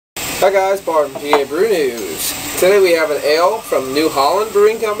Hi guys, Bob from PABrewNews. Today we have an ale from New Holland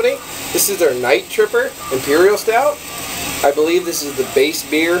Brewing Company. This is their Night Tripper Imperial Stout. I believe this is the base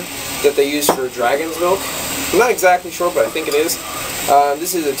beer that they use for Dragon's Milk. I'm not exactly sure, but I think it is.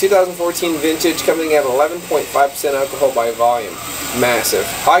 This is a 2014 vintage coming at 11.5% alcohol by volume. Massive.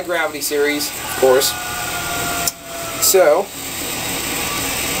 High gravity series, of course. So,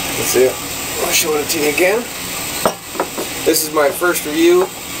 let's see. I'll show it to you again. This is my first review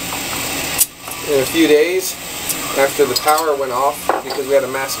in a few days after the power went off because we had a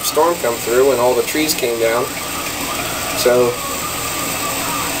massive storm come through and all the trees came down. So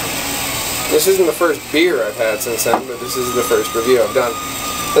this isn't the first beer I've had since then, but this is the first review I've done.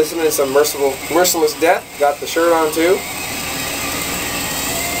 Listening to some Merciless Death. Got the shirt on too.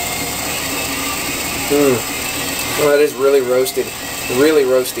 Oh, that is really roasted. Really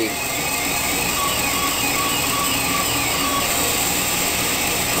roasty.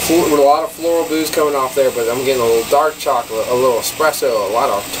 With a lot of floral booze coming off there, but I'm getting a little dark chocolate, a little espresso, a lot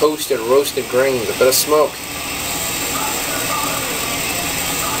of toasted, roasted grains, a bit of smoke.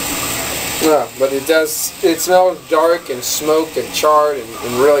 Yeah, but it smells dark and smoked and charred and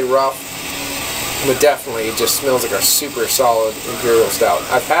really rough. But definitely, it just smells like a super solid Imperial Stout.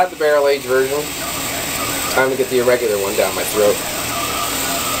 I've had the barrel-aged version. Time to get the irregular one down my throat.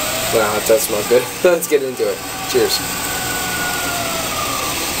 Wow, that does smell good. Let's get into it. Cheers.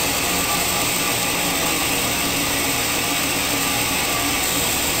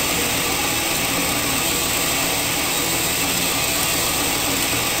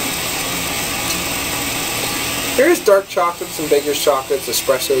 There's dark chocolates and baker's chocolates,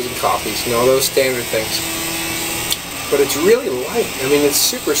 espressos and coffees, you know, those standard things. But it's really light. I mean, it's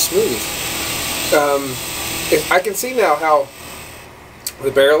super smooth. I can see now how the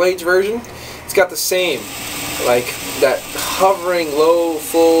barrel-aged version, it's got the same, like that hovering, low,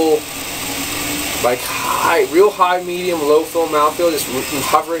 full, like high, real high, medium, low, full mouthfeel, just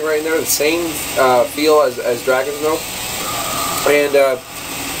hovering right in there, the same feel as Dragon's Milk. And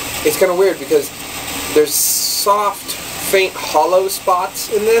it's kind of weird because there's soft, faint, hollow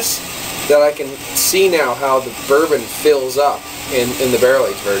spots in this that I can see now how the bourbon fills up in the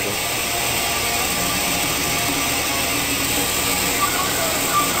barrel-aged version.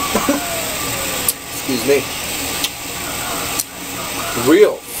 Excuse me.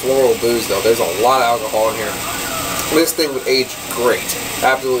 Real floral booze though. There's a lot of alcohol in here. This thing would age great.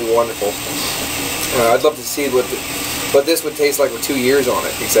 Absolutely wonderful. I'd love to see what this would taste like with 2 years on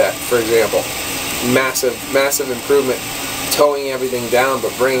it, for example. Massive improvement, towing everything down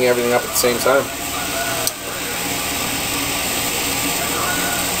but bringing everything up at the same time.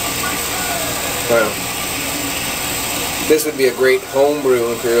 Wow. This would be a great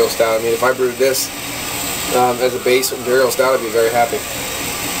homebrew Imperial Stout. I mean, if I brewed this as a base Imperial Stout, I'd be very happy.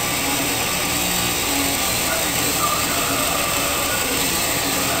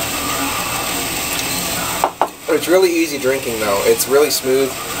 It's really easy drinking though. It's really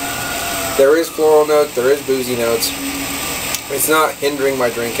smooth. There is floral notes, there is boozy notes. It's not hindering my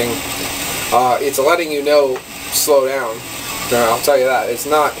drinking. It's letting you know, slow down. I'll tell you that. It's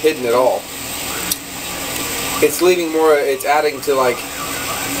not hidden at all. It's leaving more, it's adding to like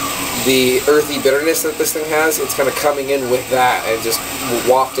the earthy bitterness that this thing has. It's kind of coming in with that and just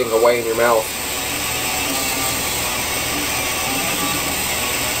wafting away in your mouth.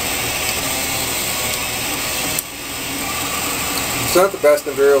 It's not the best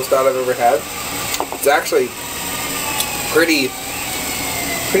Imperial Stout I've ever had. It's actually pretty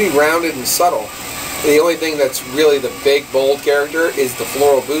rounded and subtle. The only thing that's really the big, bold character is the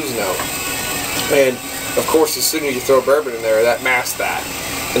floral booze note. And, of course, as soon as you throw bourbon in there, that masks that.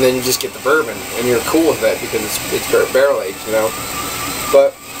 And then you just get the bourbon, and you're cool with it because it's barrel-aged, you know.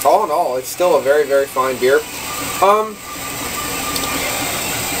 But, all in all, it's still a very, very fine beer.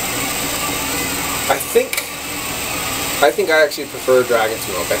 I think I actually prefer Dragon's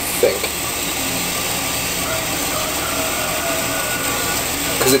Milk, I think.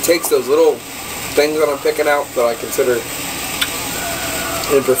 Because it takes those little things that I'm picking out that I consider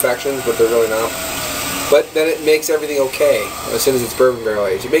imperfections, but they're really not. But then it makes everything okay as soon as it's bourbon barrel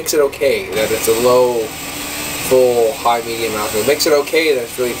aged. It makes it okay that it's a low, full, high, medium mouthfeel. It makes it okay that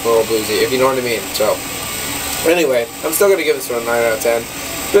it's really floral boozy, if you know what I mean. So, anyway, I'm still going to give this one a 9 out of 10.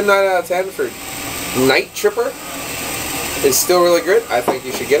 Good 9 out of 10 for Night Tripper. It's still really good. I think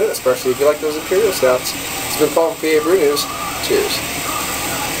you should get it, especially if you like those Imperial Stouts. It's been Paul from PABrewNews. Cheers.